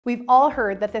We've all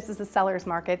heard that this is a seller's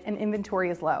market and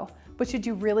inventory is low, but should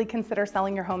you really consider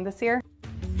selling your home this year?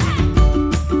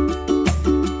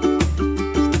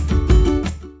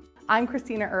 I'm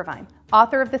Kristina Irvine,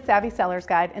 author of the Savvy Seller's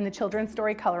Guide and the children's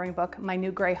story coloring book, My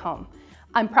New Gray Home.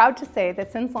 I'm proud to say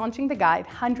that since launching the guide,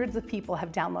 hundreds of people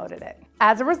have downloaded it.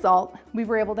 As a result, we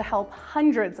were able to help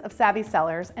hundreds of savvy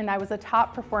sellers, and I was a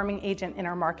top performing agent in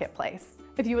our marketplace.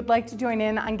 If you would like to join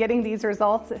in on getting these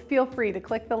results, feel free to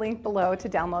click the link below to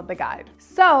download the guide.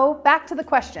 So back to the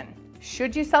question,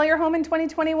 should you sell your home in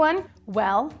 2021?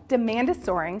 Well, demand is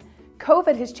soaring.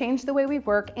 COVID has changed the way we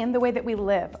work and the way that we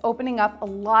live, opening up a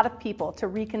lot of people to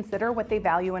reconsider what they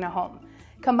value in a home.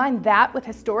 Combine that with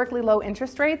historically low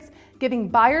interest rates, giving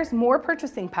buyers more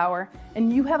purchasing power,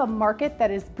 and you have a market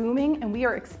that is booming, and we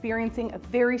are experiencing a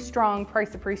very strong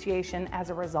price appreciation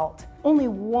as a result. Only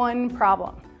one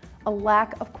problem, a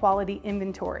lack of quality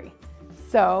inventory.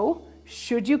 So,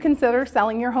 should you consider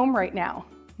selling your home right now?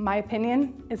 My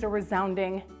opinion is a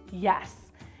resounding yes.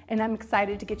 And I'm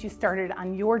excited to get you started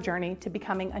on your journey to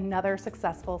becoming another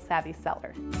successful savvy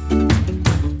seller.